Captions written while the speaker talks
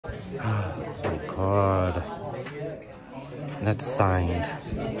Oh my god. That's signed.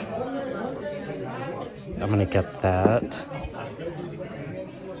 I'm gonna get that.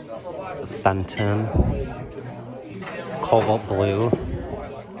 Fenton. Cobalt blue.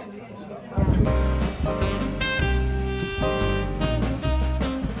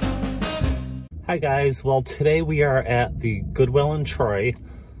 Hi guys, well today we are at the Goodwill in Troy.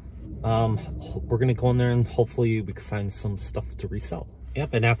 We're gonna go in there and hopefully we can find some stuff to resell.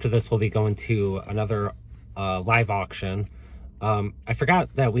 Yep, and after this we'll be going to another live auction. I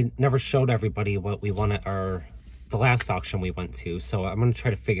forgot that we never showed everybody what we won at the last auction we went to, so I'm gonna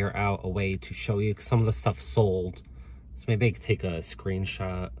try to figure out a way to show you, because some of the stuff sold. So maybe I could take a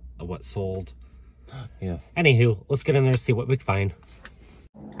screenshot of what sold. Yeah. Anywho, let's get in there and see what we can find.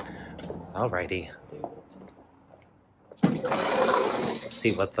 Alrighty. Let's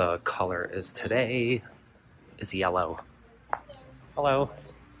see what the color is today. Is yellow. Hello.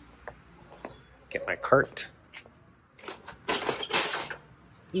 Get my cart.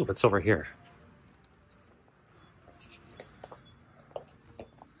 Ooh, what's over here?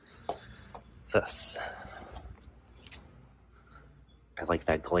 This. I like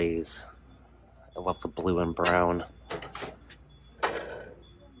that glaze. I love the blue and brown.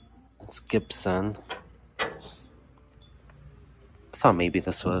 It's Gibson. I thought maybe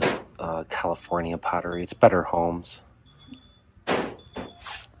this was California pottery. It's Better Homes. Then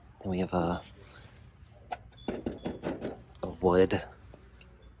we have a wood.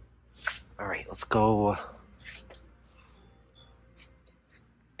 Alright, let's go.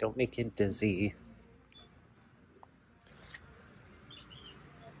 Don't make it dizzy.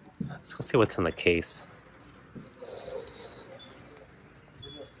 Let's go see what's in the case.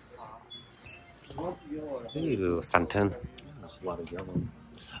 Ooh, Fenton. There's a lot of yellow.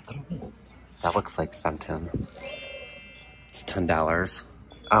 I don't know. That looks like Fenton. It's $10.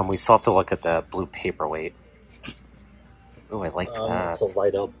 We still have to look at the blue paperweight. Ooh, I like that. It's a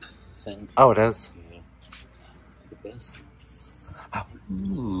light up thing. Oh, it is? Yeah. The baskets.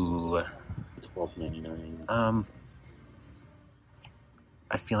 Ooh. $12.99.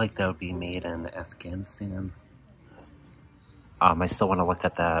 I feel like that would be made in Afghanistan. I still want to look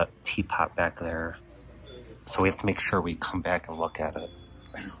at that teapot back there. So we have to make sure we come back and look at it.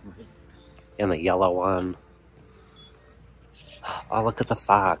 And the yellow one. Oh, look at the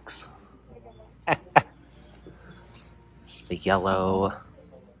fox. The yellow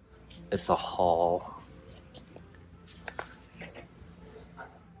is the hull.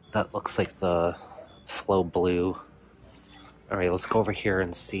 That looks like the flow blue. Alright, let's go over here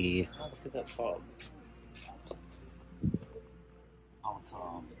and see. Oh, look at that fog. Oh, it's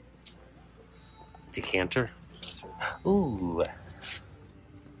Decanter? Ooh.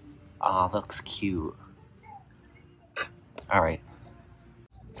 Aw, oh, looks cute. Alright.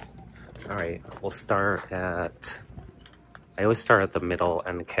 Alright, we'll start at... I always start at the middle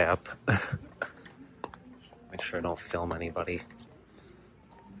end cap. Make sure I don't film anybody.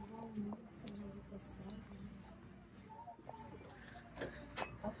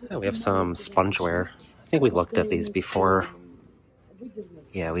 Yeah, we have some spongeware. I think we looked at these before.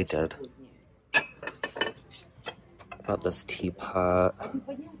 Yeah, we did. About this teapot,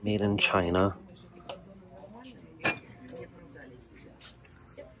 made in China.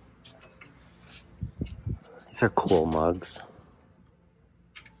 These are cool mugs.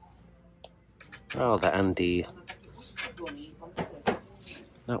 Oh, the ND.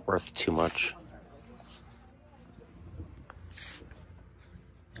 Not worth too much.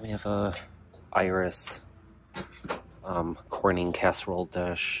 We have a iris Corning casserole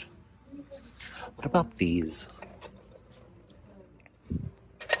dish. What about these?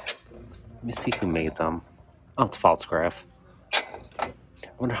 Let me see who made them. Oh, it's Pfaltzgraff. I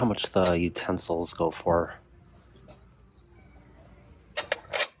wonder how much the utensils go for.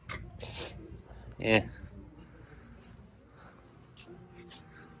 Yeah.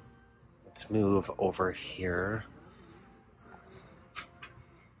 Let's move over here.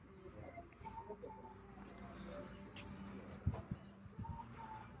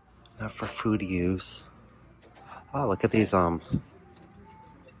 Not for food use. Oh, look at these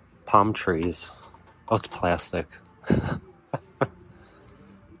palm trees. Oh, it's plastic.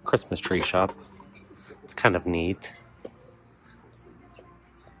 Christmas tree shop. It's kind of neat.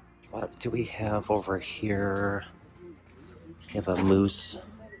 What do we have over here? We have a moose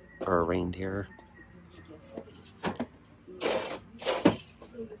or a reindeer.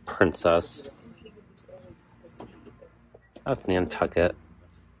 Princess. That's Nantucket.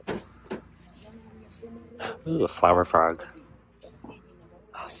 Ooh, a flower frog.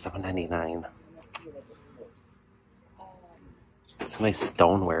 Oh, $7.99. It's some nice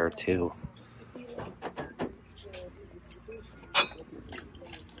stoneware too.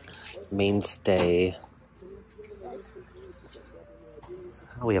 Mainstay.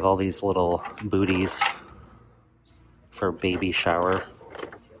 We have all these little booties for baby shower.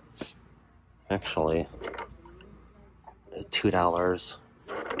 Actually, $2.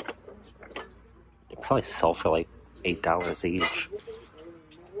 They probably sell for like $8 each.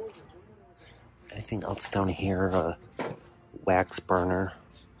 Anything else down here? A wax burner.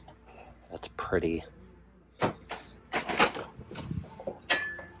 That's pretty.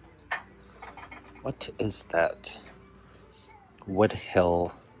 What is that?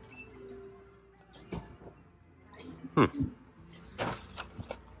 Woodhill.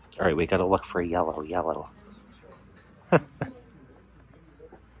 Alright, we gotta look for yellow.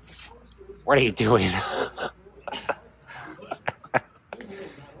 What are you doing?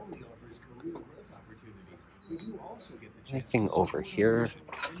 Anything over here?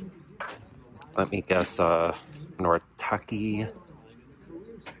 Let me guess, Nortaki.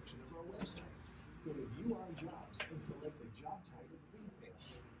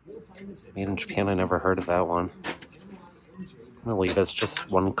 Made in Japan, I never heard of that one. I'm gonna leave it's just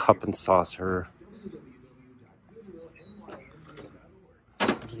one cup and saucer.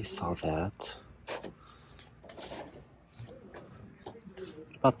 I saw that.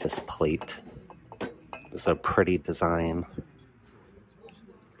 What about this plate? It's a pretty design.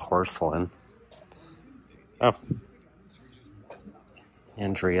 Porcelain. Oh.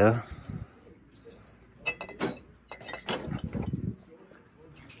 Andrea.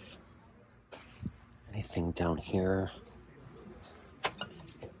 Anything down here?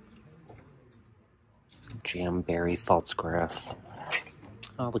 Jamberry Faltzgraph.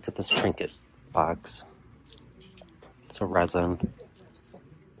 Oh, look at this trinket box. It's a resin.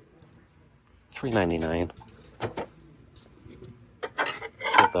 $3.99.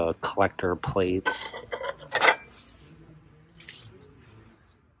 With the collector plates.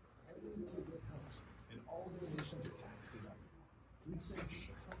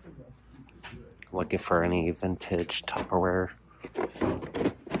 Looking for any vintage Tupperware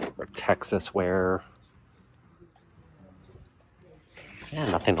or Texas ware. Yeah,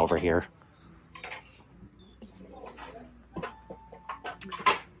 nothing over here.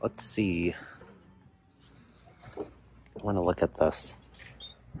 Let's see. I want to look at this.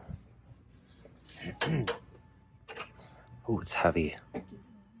 Ooh, it's heavy.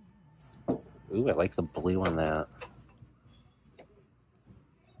 Ooh, I like the blue on that.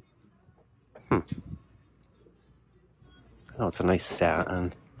 Oh, it's a nice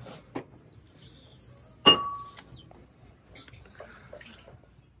satin.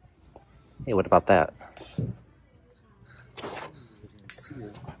 Hey, what about that? Is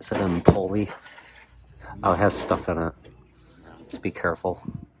it in poly? Oh, it has stuff in it. Just be careful.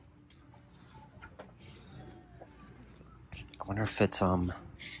 I wonder if it's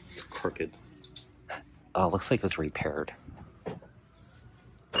It's crooked. Oh, it looks like it was repaired.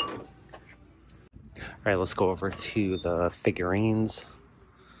 Alright, let's go over to the figurines.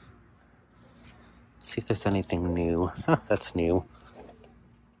 See if there's anything new. Huh, that's new.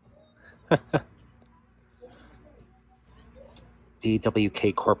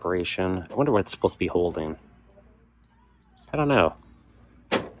 DWK Corporation. I wonder what it's supposed to be holding. I don't know.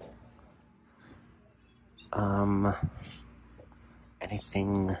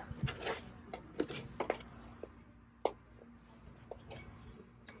 Anything...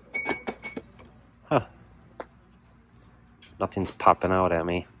 Huh. Nothing's popping out at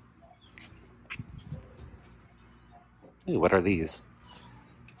me. Ooh, what are these?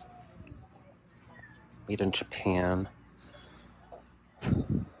 Made in Japan.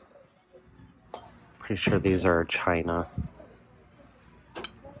 Pretty sure these are China.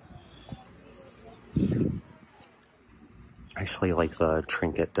 I actually like the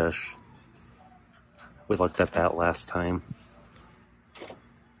trinket dish. We looked at that last time.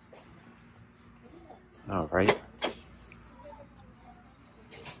 All right.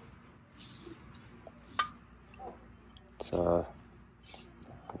 It's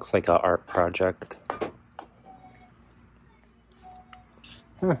looks like an art project.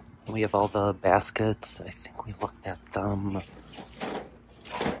 We have all the baskets. I think we looked at them.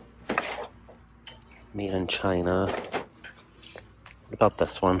 Made in China. What about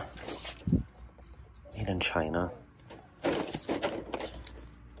this one? Made in China.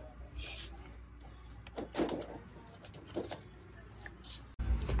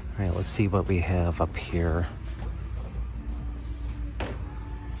 Alright, let's see what we have up here.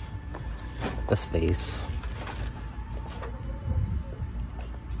 This vase.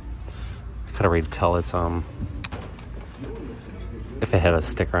 I could already tell it's if it had a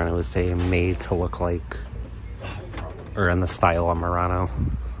sticker on it, it would say made to look like, or in the style of Murano.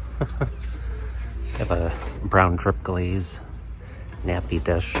 Have a brown drip glaze, nappy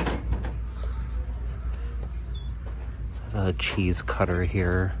dish. A cheese cutter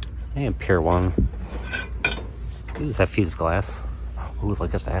here. And Pier 1. Ooh, is that fused glass? Ooh,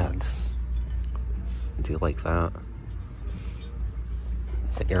 look at that. I do like that.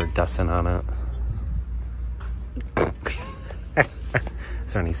 It's iridescent on it.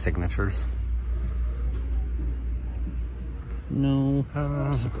 Is there any signatures? No.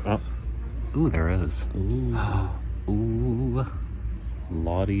 Ooh, there is. Ooh. Ooh.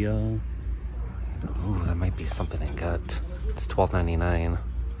 Laudia. Ooh, that might be something I got. It's $12.99.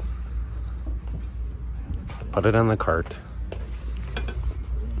 Put it in the cart.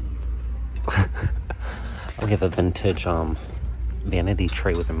 We have a vintage vanity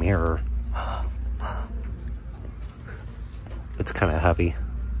tray with a mirror. It's kind of heavy.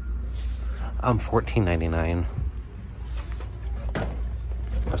 $14.99.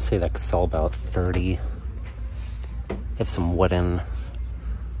 I'd say that could sell about 30. Have some wooden.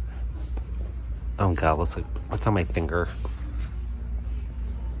 Oh god, looks like what's on my finger?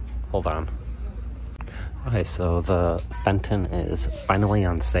 Hold on. Okay, so the Fenton is finally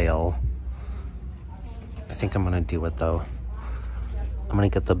on sale. I think I'm gonna do it though. I'm gonna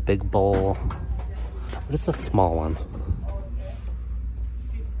get the big bowl. But it's a small one.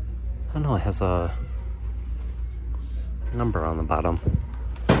 I don't know, it has a number on the bottom.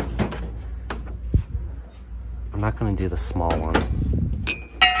 I'm not gonna do the small one.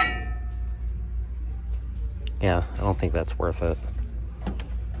 Yeah, I don't think that's worth it.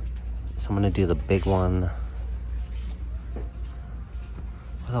 So I'm gonna do the big one.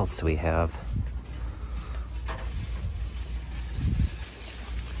 What else do we have?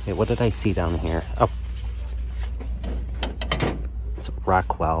 Wait, what did I see down here? Oh. It's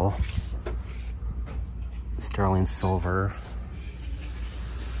Rockwell. Sterling silver.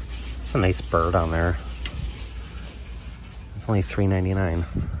 It's a nice bird on there. It's only $3.99.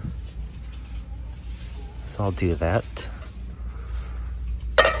 So I'll do that.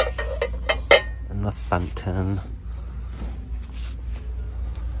 And the Fenton.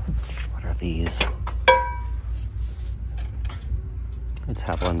 What are these? It's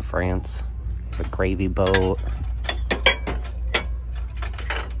Haviland, France. The gravy boat.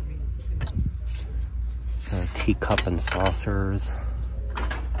 Teacup and saucers.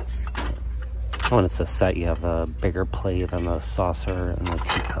 When it's a set, you have the bigger plate and the saucer and the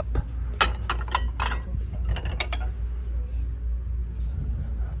teacup.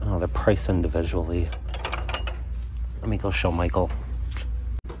 Oh, they're priced individually. Let me go show Michael.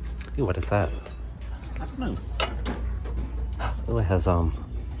 Ooh, what is that? I don't know. Oh, it has, it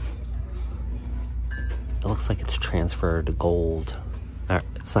looks like it's transferred gold.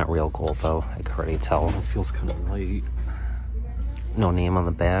 It's not real gold, though. I can already tell. It feels kind of light. No name on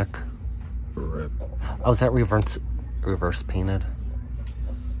the back. Rip. Oh, is that reverse painted?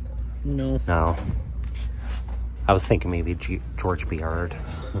 No. No. I was thinking maybe George Biard.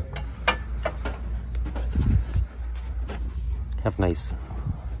 Have nice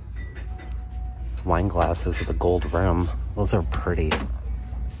wine glasses with a gold rim. Those are pretty.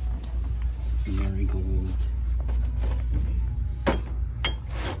 Marigold.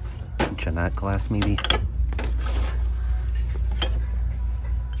 Jeanette glass, maybe.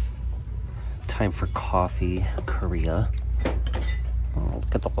 Time for coffee, Korea. Oh,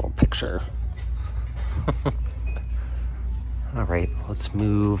 look at the little picture. All right, let's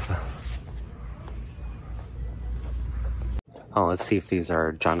move. Oh, let's see if these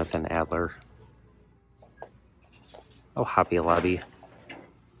are Jonathan Adler. Oh, Hobby Lobby.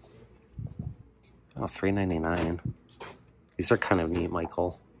 Oh, $3.99. These are kind of neat,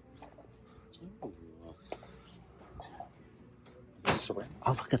 Michael.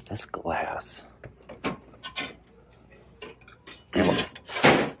 Oh, look at this glass.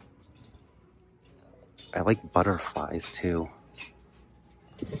 I like butterflies too.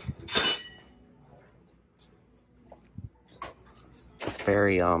 It's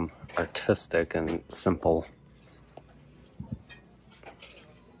very artistic and simple.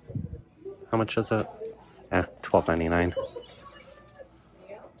 How much is it? $12.99.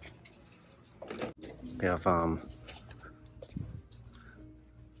 We have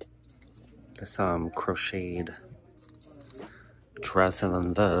this crocheted dress, and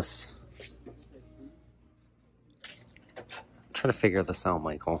then this. Try to figure this out,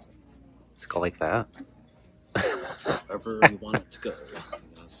 Michael. Does it go like that? Wherever you want it to go.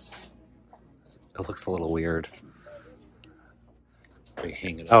 Yes. It looks a little weird. They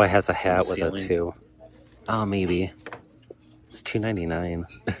hang it Oh, up it has a hat with it ceiling. too. Oh, maybe. It's $2.99.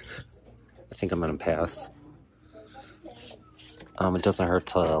 I think I'm gonna pass. It doesn't hurt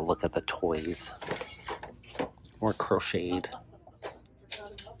to look at the toys. More crocheted.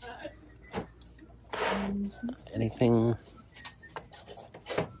 Anything?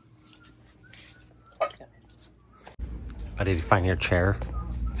 Oh, did you find your chair?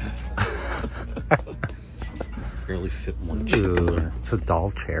 Barely fit one chair. Ooh, it's a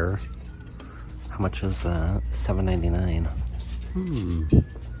doll chair. How much is that? $7.99.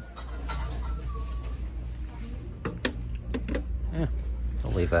 Yeah,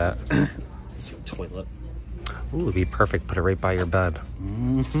 I'll leave that. It's your toilet. Ooh, it'd be perfect. Put it right by your bed.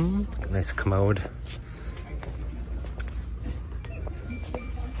 Nice commode.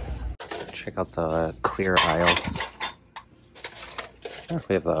 Check out the clear aisle.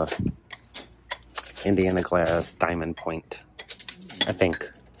 We have the Indiana glass diamond point, I think.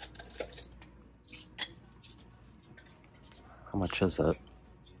 How much is it?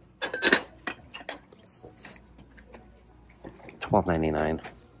 $12.99.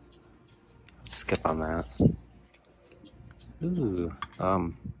 Skip on that. Ooh,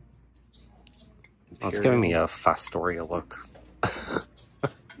 well, it's giving me a Fostoria look.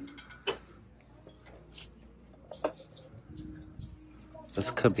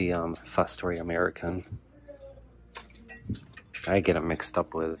 This could be Fostoria American. I get it mixed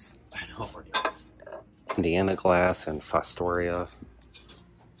up with Indiana glass and Fostoria.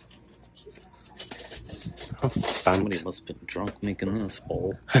 Somebody must have been drunk making this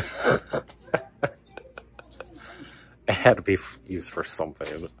bowl. It had to be used for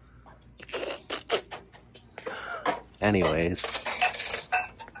something. Anyways.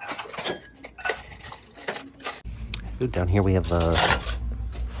 Ooh, down here we have the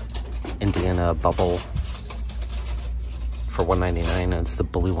Indiana bubble for $1.99. It's the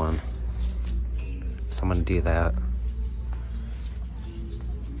blue one. So I'm gonna do that.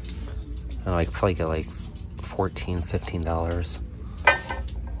 And I probably get like $14, $15.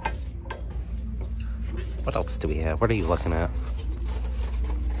 What else do we have? What are you looking at?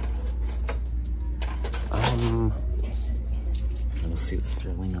 I don't see the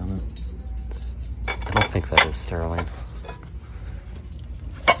sterling on it. I don't think that is sterling.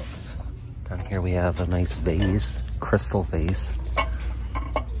 Down here we have a nice vase, crystal vase.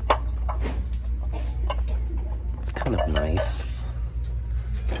 It's kind of nice.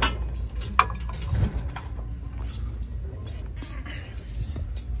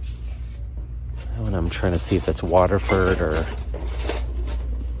 And I'm trying to see if it's Waterford or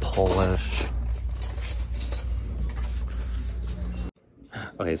Polish.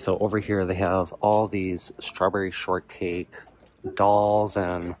 Okay, so over here they have all these strawberry shortcake dolls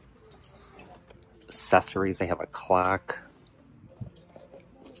and accessories. They have a clock,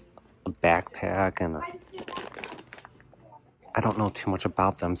 a backpack, and I don't know too much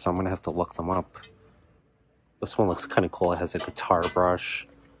about them, so I'm gonna have to look them up. This one looks kind of cool. It has a guitar brush.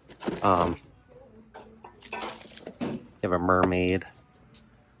 They have a mermaid.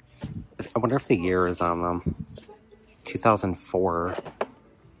 I wonder if the year is on them. 2004.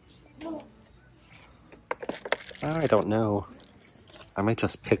 I don't know. I might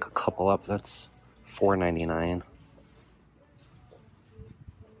just pick a couple up. That's $4.99.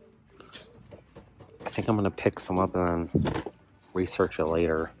 I think I'm gonna pick some up and then research it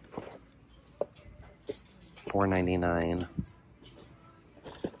later. $4.99.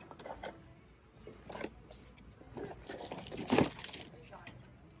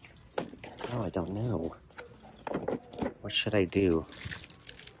 Oh, I don't know. What should I do?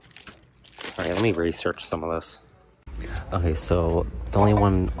 Alright, let me research some of this. Okay, so the only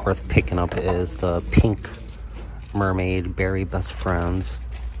one worth picking up is the pink mermaid berry best friends.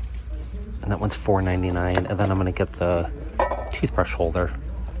 And that one's $4.99. And then I'm gonna get the toothbrush holder.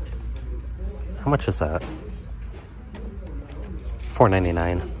 How much is that?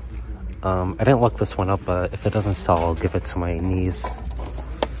 $4.99. I didn't look this one up, but if it doesn't sell, I'll give it to my niece.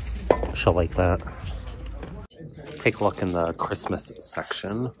 She'll like that. Take a look in the Christmas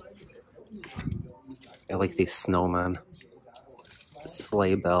section. I like these snowmen.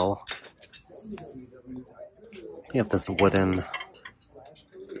 Sleigh bell. You have this wooden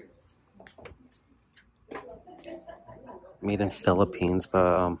made in Philippines,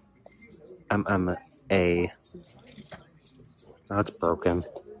 but MMA. Now it's broken.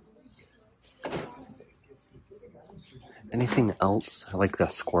 Anything else? I like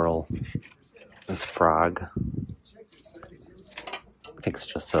that squirrel. This frog. I think it's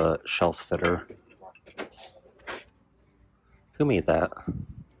just a shelf sitter. Who made that?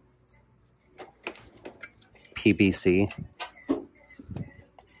 PBC.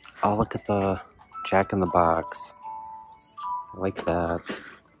 I'll look at the Jack in the Box. I like that.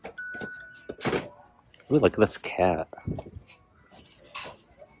 Ooh, look at this cat.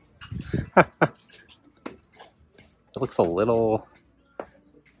 It looks a little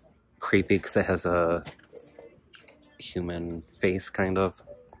creepy because it has a human face, kind of.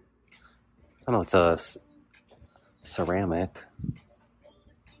 I don't know, it's a ceramic.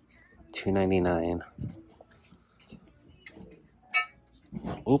 $2.99.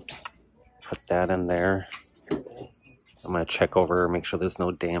 Oops. Put that in there. I'm going to check over, make sure there's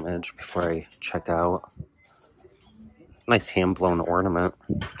no damage before I check out. Nice hand-blown ornament.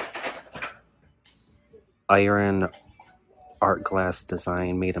 Iron art glass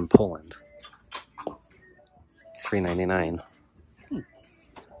design made in Poland. $3.99.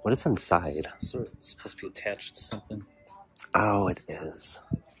 What is inside? So it's supposed to be attached to something. Oh, it is.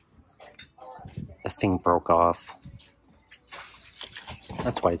 The thing broke off.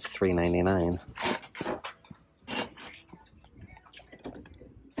 That's why it's $3.99.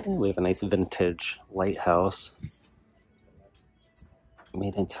 We have a nice vintage lighthouse.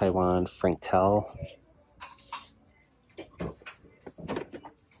 Made in Taiwan, Frankel.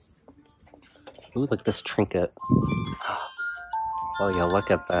 Ooh, look at this trinket. Oh yeah, look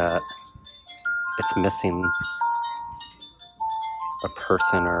at that. It's missing a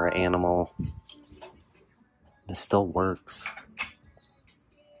person or an animal. It still works.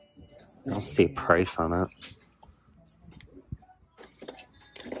 I don't see a price on it.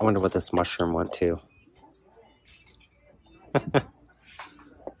 I wonder what this mushroom went to. Put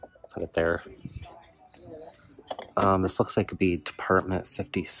it there. This looks like it'd be Department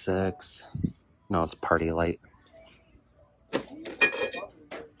 56. No, it's Party Light.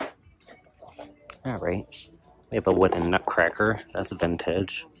 Alright. We have a wooden nutcracker. That's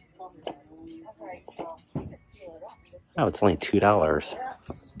vintage. Oh, it's only $2.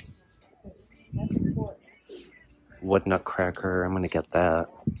 Wood nutcracker. I'm gonna get that.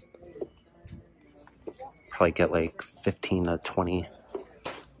 Probably get like 15 to 20.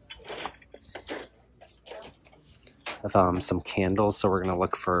 I have some candles, so we're gonna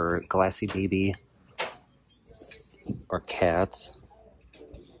look for Glassy Baby or cats.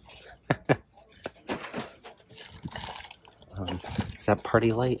 Is that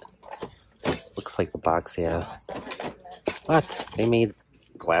Party Light? Looks like the box, yeah. What? They made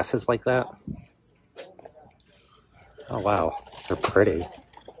glasses like that? Oh wow, they're pretty.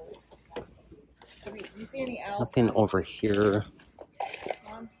 Do you see any owl Nothing stuff? over here.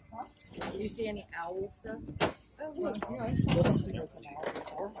 Do you see any owl stuff? Oh, look. Yeah,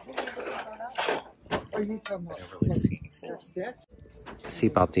 Are you from I don't really see anything. See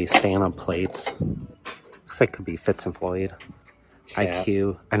about these Santa plates. Looks like it could be Fitz and Floyd. Yeah.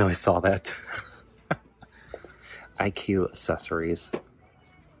 IQ. I know I saw that. IQ accessories.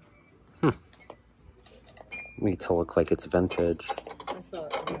 Need to look like it's vintage. I saw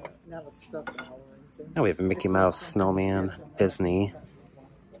not a stuffed owl or anything. Now we have a Mickey Mouse snowman, Disney.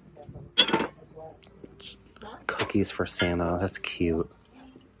 Cookies for Santa. That's cute.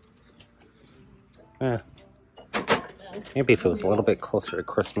 Maybe if it was a little bit closer to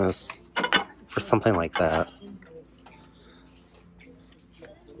Christmas for something like that.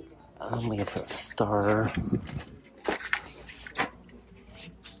 We have a star.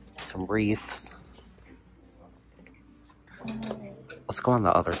 Some wreaths. Let's go on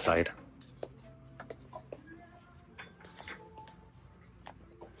the other side.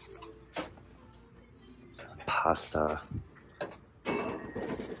 Pasta.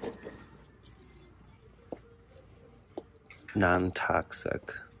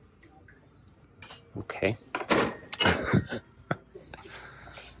 Non-toxic. Okay.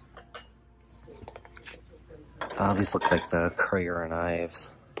 These look like the Courier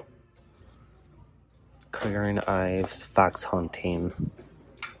knives. Courier knives, fox hunting.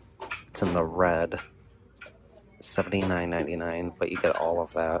 It's in the red. $79.99, but you get all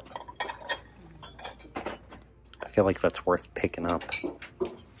of that. I feel like that's worth picking up.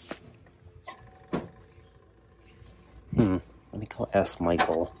 Let me go ask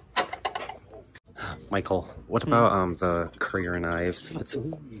Michael. Michael, what about the Courier knives?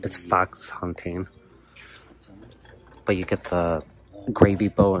 It's fox hunting, but you get the gravy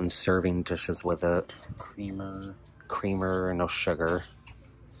bowl and serving dishes with it. Creamer, no sugar.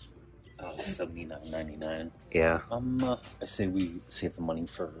 $79.99. Yeah. I say we save the money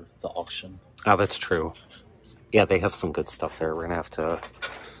for the auction. Oh, that's true. Yeah, they have some good stuff there. We're gonna have to.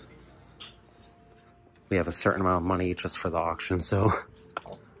 We have a certain amount of money just for the auction, so.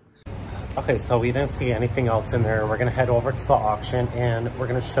 Okay, so we didn't see anything else in there. We're gonna head over to the auction and we're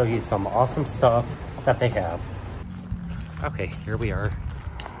gonna show you some awesome stuff that they have. Okay, here we are.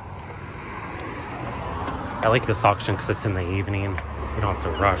 I like this auction because it's in the evening. We don't have to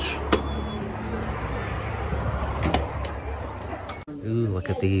rush. Ooh, look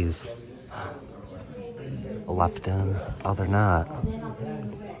at these. Left in. Oh, they're not.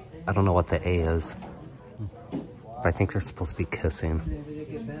 I don't know what the A is. But I think they're supposed to be kissing.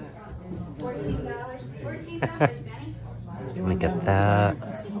 I'm gonna get that.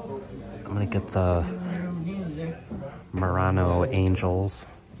 I'm gonna get the Murano Angels.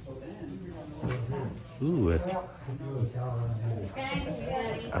 Ooh. I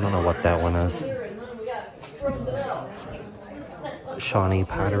don't know what that one is. Shawnee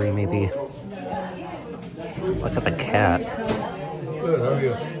Pottery, maybe. Look at the cat. Good, how are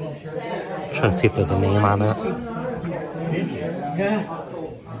you? Trying to see if there's a name on it.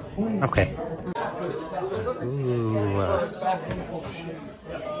 Okay. Ooh.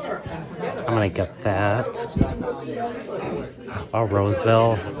 I'm gonna get that. Oh,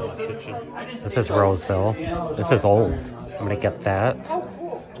 Roseville. This is Roseville. This is old. I'm gonna get that.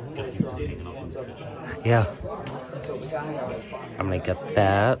 Yeah. I'm gonna get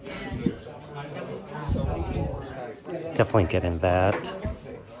that. Definitely getting that.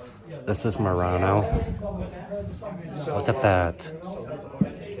 This is Murano. Look at that.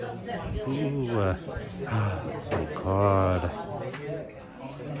 Ooh. Oh my god.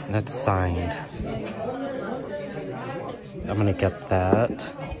 That's signed. I'm gonna get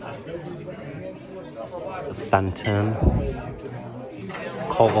that. Fenton.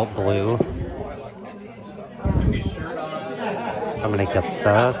 Cobalt blue. I'm gonna get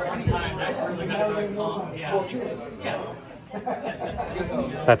this.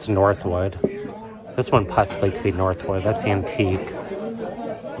 That's Northwood. This one possibly could be Northwood. That's antique.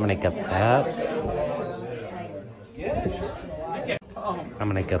 I'm gonna get that. I'm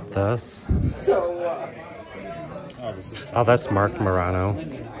gonna get this. Oh, that's marked Murano.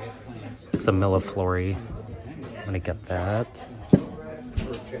 It's a Milleflori. I'm gonna get that.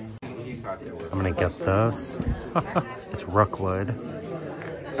 I'm gonna get this. It's Rookwood.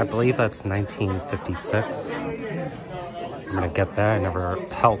 I believe that's 1956. I'm gonna get that. I never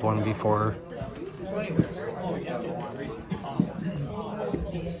held one before.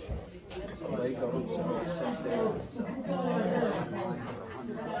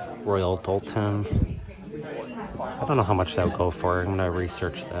 Royal Dalton. I don't know how much that would go for. I'm gonna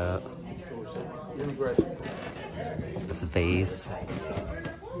research that. This vase.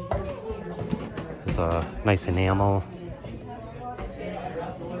 It's a nice enamel.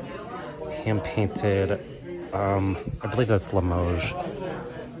 Hand painted. I believe that's Limoges.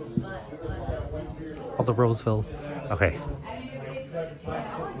 Oh, the Roseville. Okay.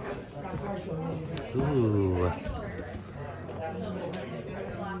 Ooh.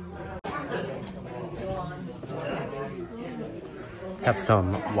 Have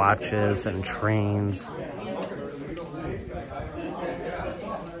some watches and trains.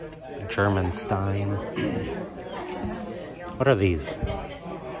 German Stein. What are these?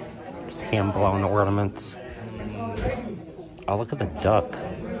 Just hand-blown ornaments. Oh, look at the duck.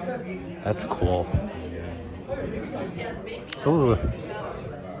 That's cool. Ooh.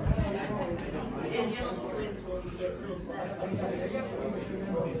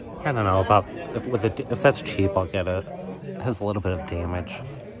 I don't know about if that's cheap, I'll get it. It has a little bit of damage.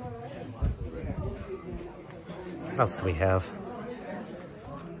 What else do we have?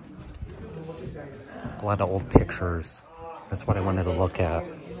 A lot of old pictures. That's what I wanted to look at.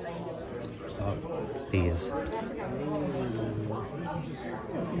 These.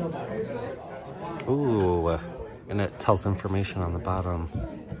 Ooh, and it tells information on the bottom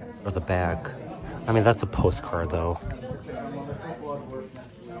or the back. I mean, that's a postcard though.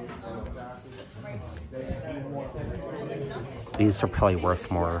 These are probably worth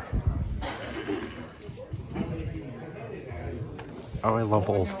more. Oh, I love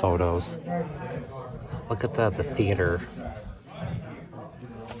old photos. Look at that, the theater.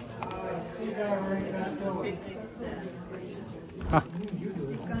 Huh.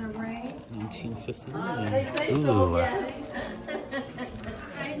 1959. Ooh.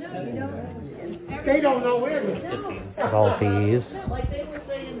 They don't know where to All these.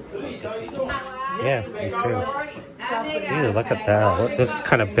 Yeah, me too. Ew, look at that. This is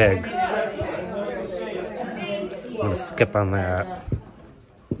kind of big. I'm gonna skip on that.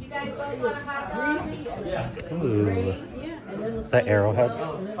 Ooh. The arrowheads.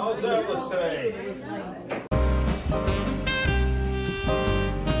 How's that for stay?